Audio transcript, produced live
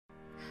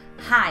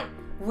Hi,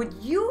 would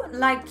you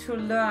like to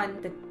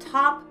learn the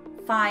top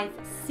 5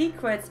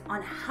 secrets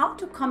on how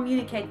to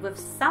communicate with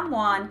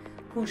someone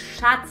who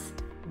shuts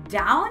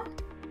down?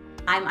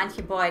 I'm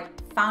Antje Boyd,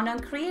 founder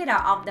and creator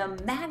of the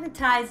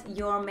Magnetize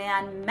Your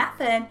Man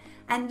method.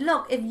 And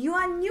look, if you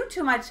are new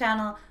to my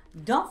channel,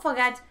 don't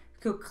forget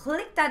to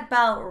click that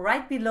bell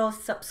right below,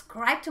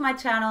 subscribe to my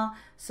channel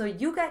so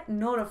you get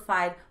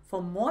notified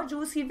for more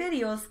juicy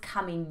videos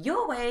coming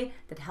your way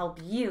that help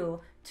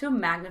you to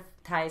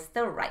magnetize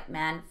the right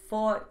man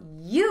for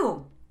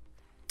you.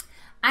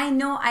 I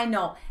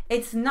know,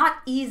 it's not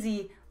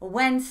easy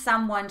when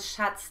someone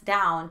shuts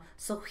down.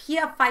 So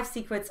here are 5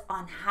 secrets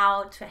on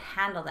how to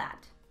handle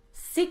that.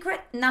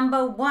 Secret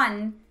number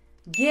 1,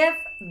 give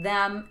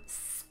them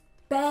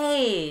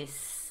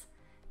space.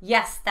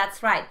 Yes,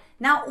 that's right.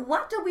 Now,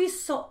 what do we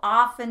so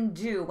often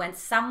do when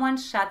someone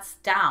shuts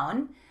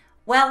down?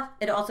 Well,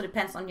 it also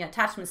depends on your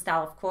attachment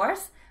style, of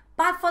course.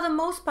 But for the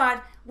most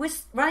part, we're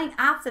running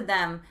after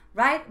them,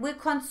 right? We're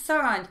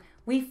concerned.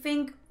 We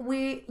think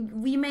we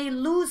may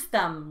lose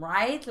them,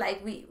 right?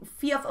 Like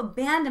fear of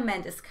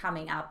abandonment is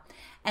coming up.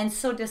 And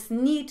so this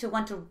need to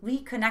want to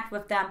reconnect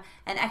with them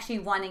and actually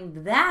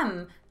wanting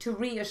them to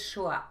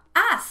reassure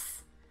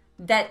us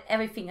that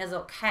everything is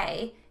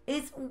okay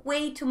is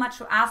way too much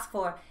to ask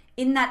for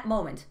in that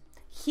moment.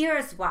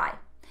 Here's why.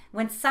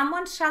 When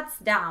someone shuts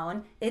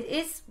down, it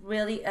is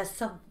really a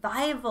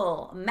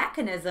survival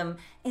mechanism.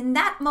 In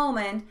that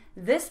moment,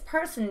 this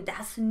person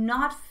does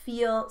not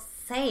feel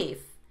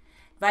safe,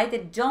 right? They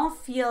don't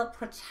feel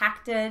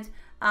protected.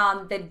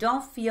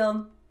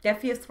 They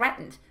feel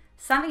threatened.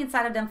 Something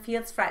inside of them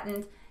feels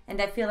threatened, and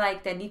they feel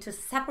like they need to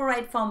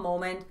separate for a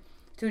moment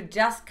to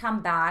just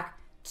come back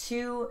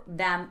to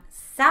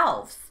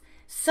themselves.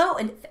 So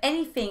if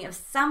anything, if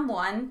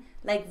someone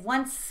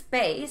wants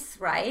space,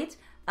 right?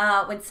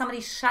 When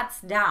somebody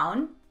shuts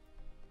down,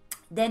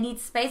 they need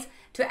space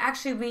to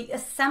actually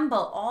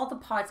reassemble all the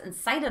parts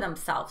inside of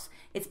themselves.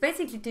 It's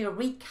basically they're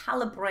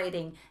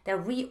recalibrating, they're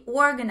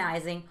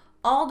reorganizing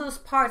all those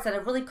parts that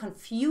are really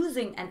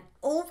confusing and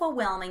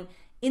overwhelming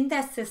in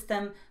their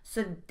system,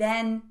 so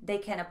then they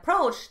can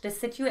approach the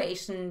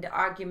situation, the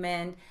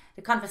argument,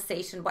 the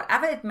conversation,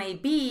 whatever it may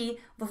be,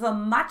 with a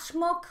much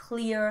more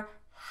clear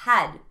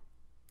head.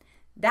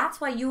 That's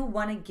why you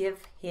want to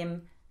give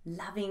him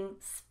loving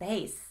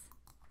space.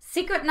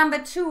 Secret number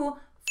 2,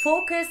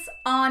 focus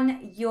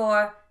on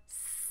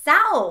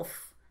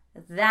yourself.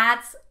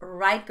 That's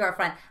right,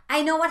 girlfriend.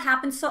 I know what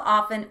happens so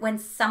often when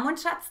someone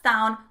shuts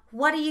down.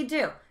 What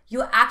do?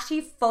 You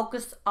actually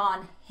focus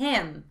on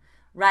him,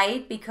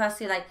 right? Because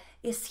you're like,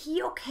 is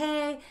he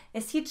okay?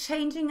 Is he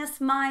changing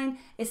his mind?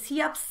 Is he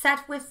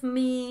upset with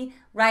me,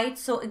 right?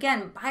 So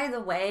again, by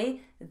the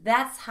way,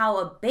 that's how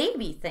a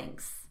baby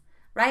thinks,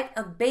 right?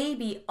 A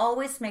baby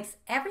always makes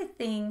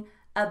everything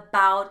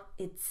about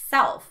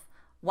itself.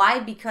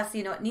 Why? Because,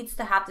 it needs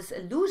to have this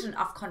illusion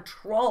of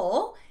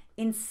control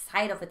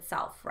inside of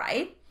itself,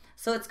 right?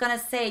 So it's going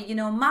to say,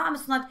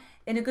 mom's not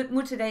in a good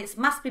mood today. It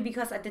must be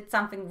because I did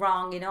something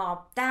wrong,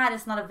 or dad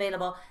is not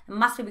available. It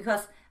must be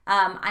because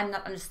I'm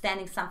not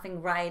understanding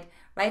something right?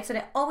 So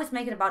they always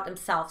make it about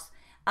themselves.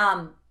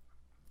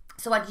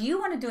 So what you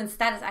want to do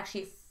instead is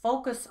actually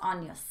focus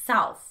on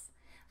yourself,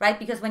 right?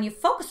 Because when you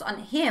focus on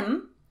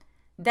him,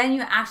 then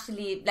you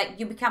actually,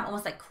 you become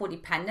almost like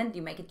codependent.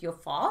 You make it your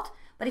fault.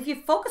 But if you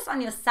focus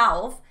on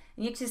yourself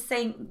and you're just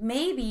saying,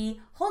 maybe,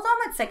 hold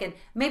on a second,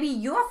 maybe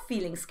you're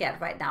feeling scared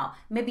right now.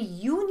 Maybe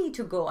you need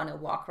to go on a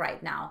walk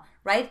right now,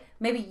 right?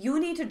 Maybe you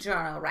need to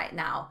journal right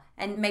now.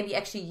 And maybe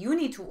actually you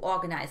need to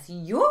organize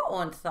your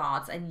own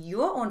thoughts and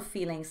your own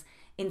feelings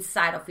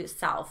inside of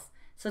yourself.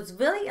 So it's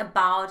really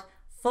about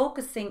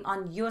focusing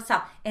on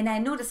yourself. And I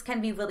know this can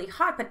be really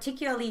hard,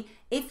 particularly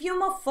if you're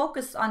more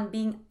focused on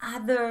being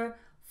other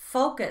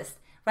focused,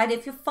 right?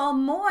 If you fall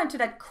more into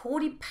that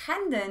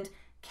codependent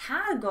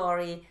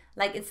category,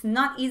 it's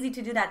not easy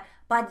to do that,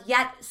 but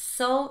yet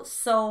so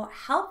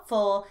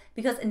helpful,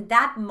 because in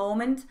that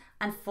moment,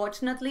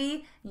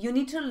 unfortunately, you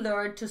need to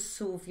learn to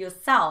soothe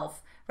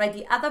yourself, right?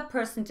 The other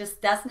person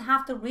just doesn't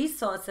have the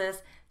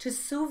resources to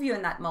soothe you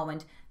in that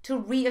moment, to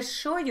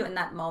reassure you in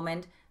that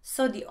moment.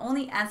 So the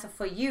only answer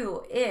for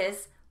you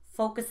is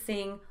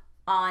focusing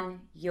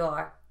on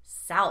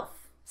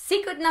yourself.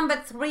 Secret number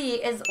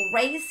 3 is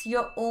raise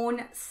your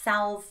own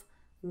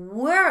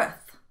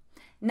self-worth.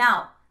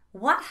 Now,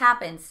 what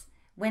happens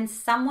when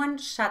someone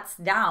shuts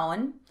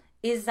down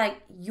is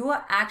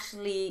you're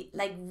actually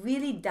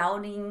really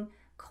doubting,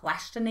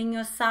 questioning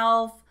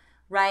yourself,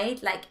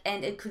 right?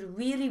 And it could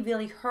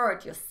really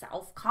hurt your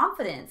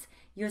self-confidence,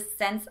 your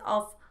sense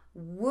of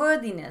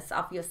worthiness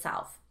of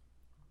yourself.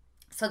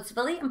 So it's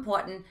really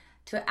important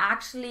to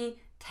actually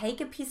take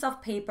a piece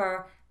of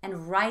paper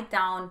and write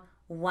down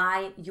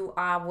why you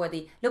are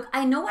worthy. Look,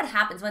 I know what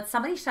happens when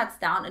somebody shuts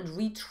down and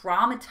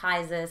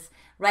re-traumatizes,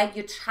 right,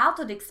 your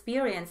childhood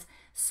experience.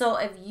 So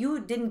if you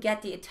didn't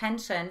get the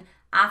attention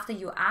after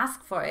you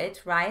asked for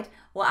it, right,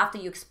 or after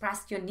you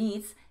expressed your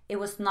needs,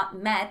 it was not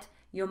met,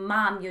 your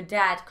mom, your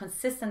dad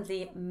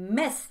consistently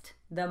missed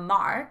the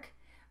mark,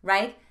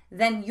 right?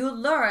 then you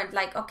learned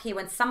like, okay,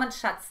 when someone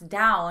shuts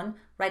down,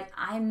 right,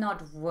 I'm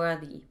not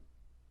worthy,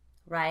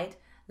 right?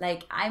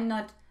 Like I'm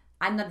not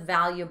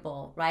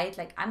valuable, right?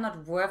 Like I'm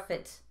not worth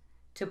it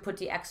to put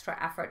the extra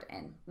effort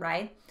in,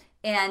 right?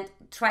 And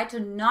try to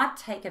not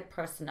take it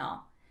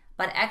personal,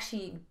 but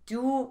actually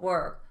do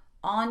work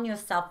on your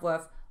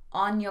self-worth,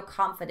 on your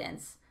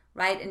confidence,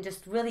 right? And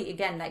just really,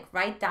 again, like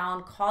write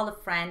down, call a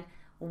friend,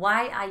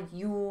 why are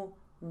you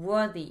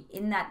worthy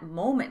in that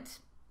moment?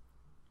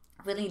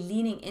 Really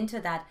leaning into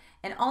that,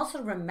 and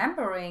also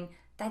remembering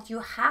that you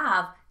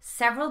have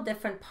several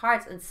different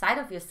parts inside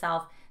of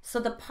yourself. So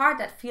the part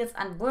that feels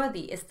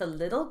unworthy is the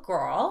little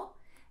girl,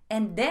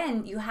 and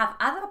then you have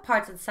other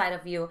parts inside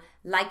of you,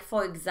 like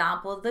for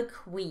example, the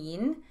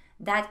queen,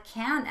 that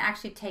can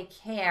actually take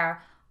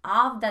care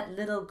of that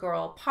little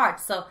girl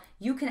part. So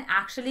you can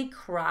actually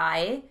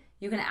cry,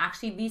 you can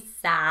actually be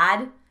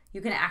sad,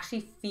 you can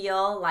actually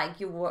feel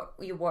like you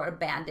were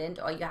abandoned,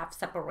 or you have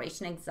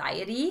separation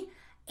anxiety,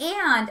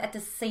 and at the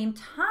same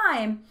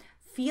time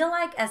feel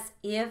like as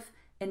if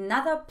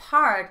another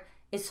part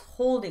is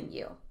holding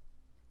you,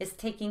 is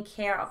taking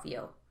care of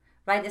you,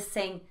 right? Is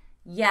saying,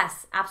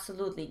 yes,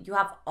 absolutely, you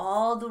have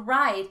all the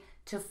right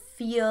to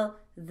feel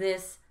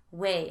this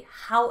way.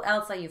 How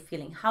else are you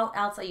feeling? How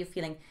else are you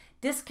feeling?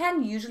 This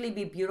can usually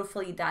be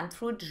beautifully done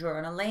through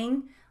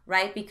journaling,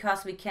 right?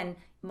 Because we can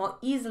more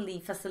easily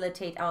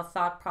facilitate our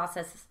thought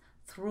processes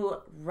through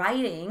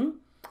writing,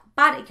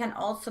 but it can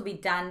also be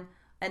done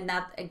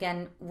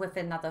again with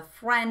another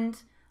friend,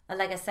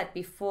 like I said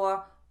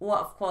before, or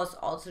of course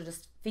also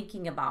just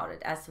thinking about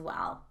it as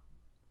well.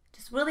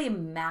 Just really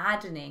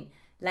imagining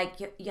like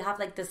you have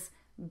like this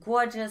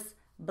gorgeous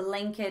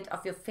blanket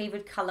of your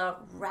favorite color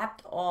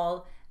wrapped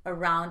all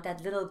around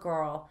that little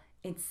girl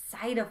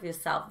inside of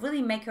yourself.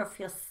 Really make her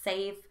feel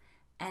safe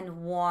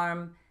and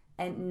warm,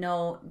 and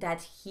know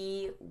that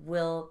he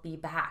will be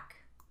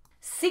back.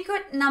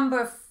 Secret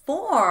number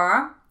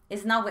 4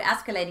 is, now we're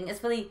escalating,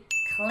 is really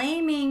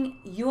claiming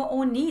your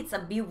own needs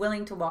and be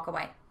willing to walk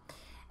away.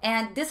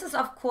 And this is,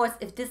 of course,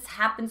 if this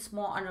happens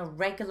more on a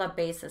regular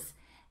basis,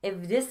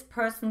 if this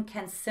person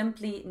can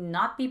simply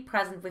not be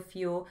present with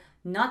you,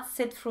 not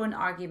sit through an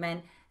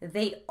argument,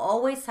 they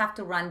always have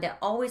to run, they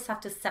always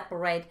have to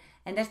separate,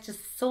 and there's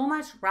just so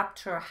much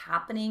rupture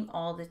happening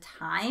all the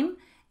time.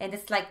 And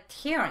it's like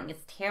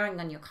it's tearing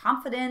on your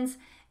confidence,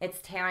 it's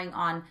tearing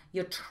on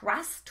your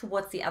trust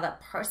towards the other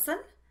person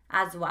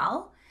as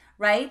well,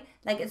 right?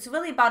 Like it's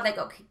really about like,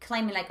 okay,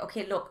 claiming like,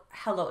 okay, look,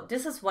 hello,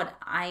 this is what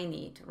I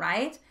need,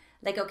 right?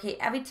 Like, okay,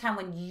 every time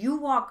when you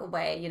walk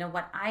away, you know,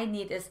 what I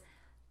need is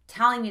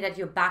telling me that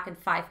you're back in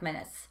 5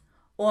 minutes,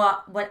 or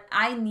what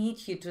I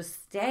need you to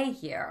stay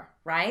here,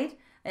 right?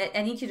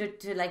 I need you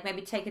to like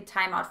maybe take a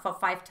time out for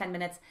 5-10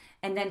 minutes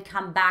and then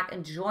come back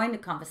and join the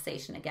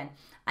conversation again.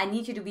 I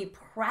need you to be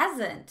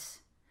present,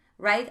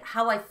 right?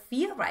 How I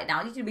feel right now.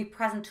 I need you to be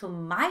present to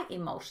my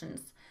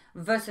emotions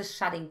versus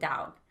shutting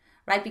down,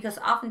 right? Because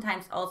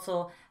oftentimes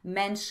also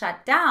men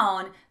shut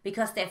down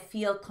because they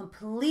feel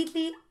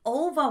completely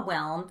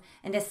overwhelmed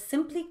and they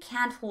simply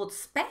can't hold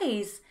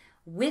space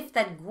with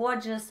that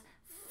gorgeous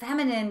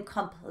feminine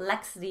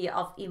complexity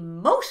of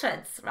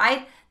emotions,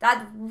 right?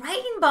 That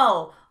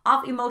rainbow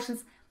of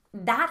emotions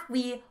that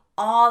we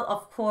all,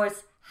 of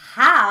course,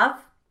 have.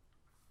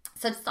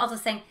 So it's also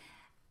saying,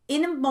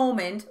 in a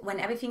moment when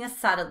everything is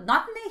settled,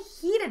 not in a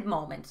heated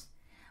moment,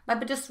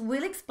 but just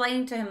really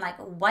explaining to him like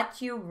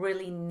what you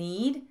really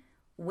need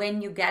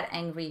when you get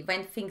angry,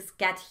 when things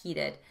get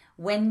heated,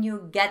 when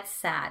you get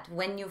sad,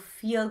 when you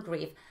feel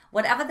grief,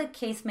 whatever the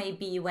case may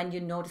be, when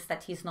you notice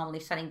that he's normally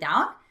shutting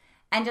down.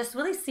 And just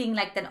really seeing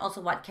like then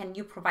also what can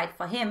you provide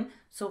for him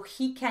so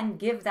he can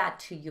give that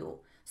to you.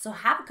 So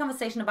have a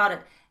conversation about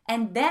it.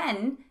 And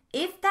then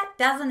if that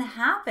doesn't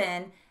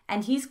happen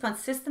and he's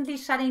consistently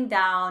shutting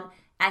down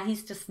and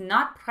he's just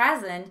not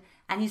present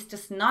and he's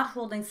just not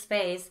holding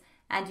space,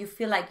 and you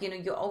feel like, you know,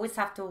 you always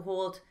have to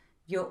hold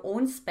your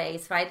own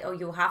space, right? Or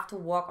you have to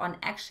walk on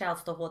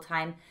eggshells the whole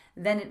time,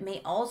 then it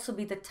may also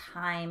be the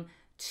time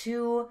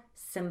to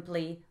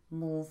simply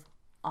move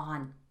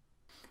on.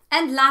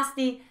 And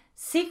lastly,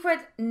 secret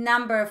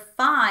number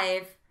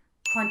 5,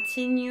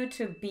 continue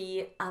to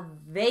be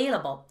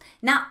available.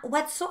 Now,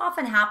 what so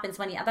often happens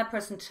when the other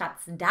person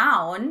shuts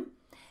down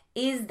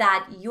is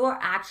that you're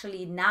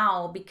actually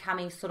now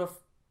becoming sort of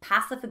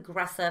passive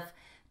aggressive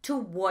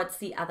towards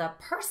the other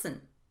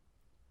person.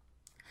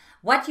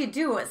 What you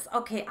do is,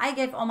 okay, I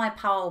gave all my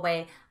power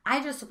away.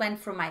 I just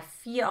went through my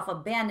fear of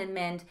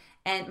abandonment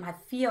and my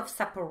fear of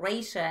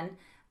separation.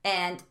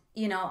 And,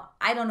 you know,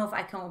 I don't know if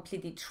I can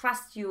completely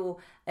trust you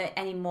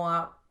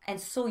anymore. And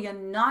so you're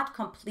not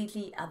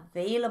completely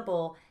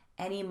available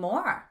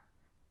anymore.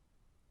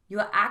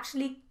 You're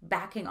actually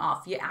backing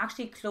off. You're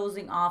actually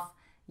closing off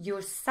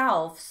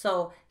yourself.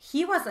 So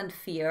he was in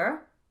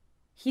fear.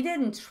 He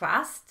didn't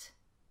trust.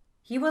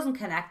 He wasn't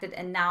connected.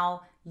 And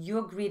now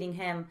you're greeting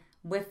him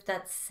with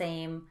that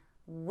same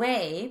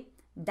way.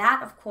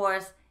 That, of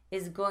course,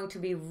 is going to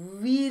be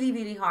really,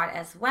 really hard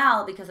as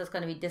well, because it's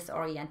going to be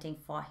disorienting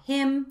for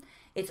him.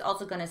 It's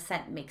also going to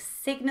send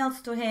mixed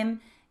signals to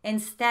him.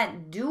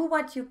 Instead, do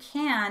what you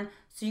can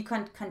so you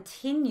can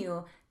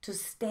continue to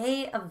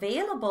stay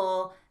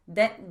available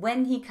that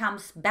when he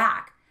comes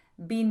back.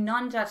 Be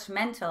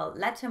non-judgmental.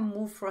 Let him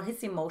move through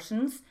his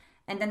emotions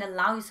and then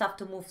allow yourself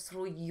to move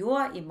through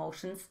your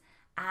emotions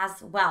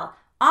as well.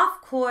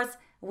 Of course,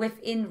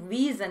 within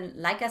reason,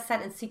 like I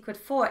said in Secret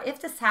 4, if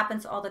this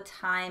happens all the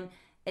time,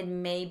 it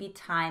may be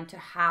time to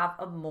have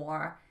a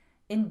more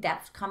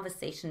in-depth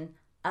conversation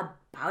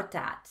about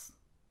that.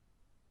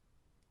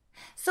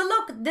 So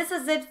look, this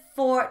is it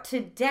for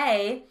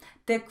today.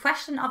 The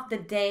question of the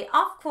day,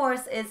 of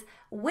course, is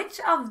which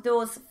of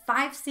those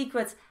 5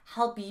 secrets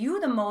help you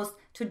the most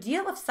to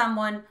deal with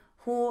someone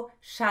who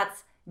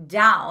shuts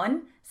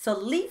down? So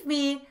leave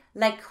me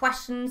like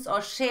questions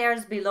or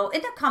shares below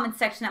in the comment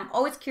section. I'm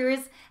always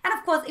curious. And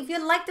of course, if you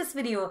like this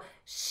video,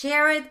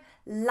 share it,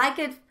 like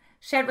it,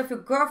 share it with your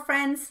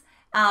girlfriends,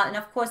 and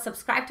of course,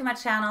 subscribe to my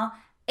channel.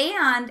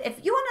 And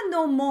if you want to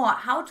know more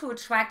how to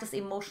attract this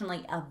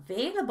emotionally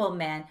available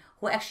man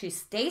who actually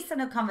stays in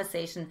a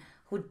conversation,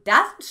 who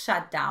doesn't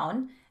shut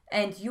down,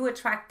 and you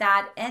attract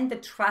that and the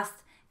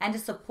trust and the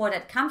support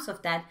that comes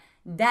with that,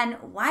 then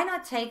why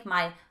not take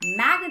my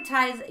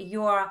Magnetize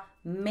Your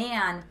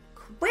Man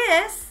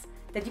quiz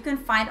that you can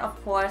find, of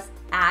course,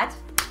 at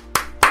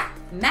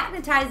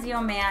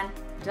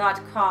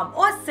magnetizeyourman.com,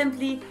 or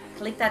simply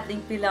click that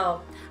link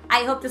below.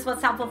 I hope this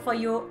was helpful for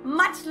you.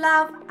 Much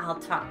love. I'll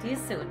talk to you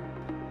soon.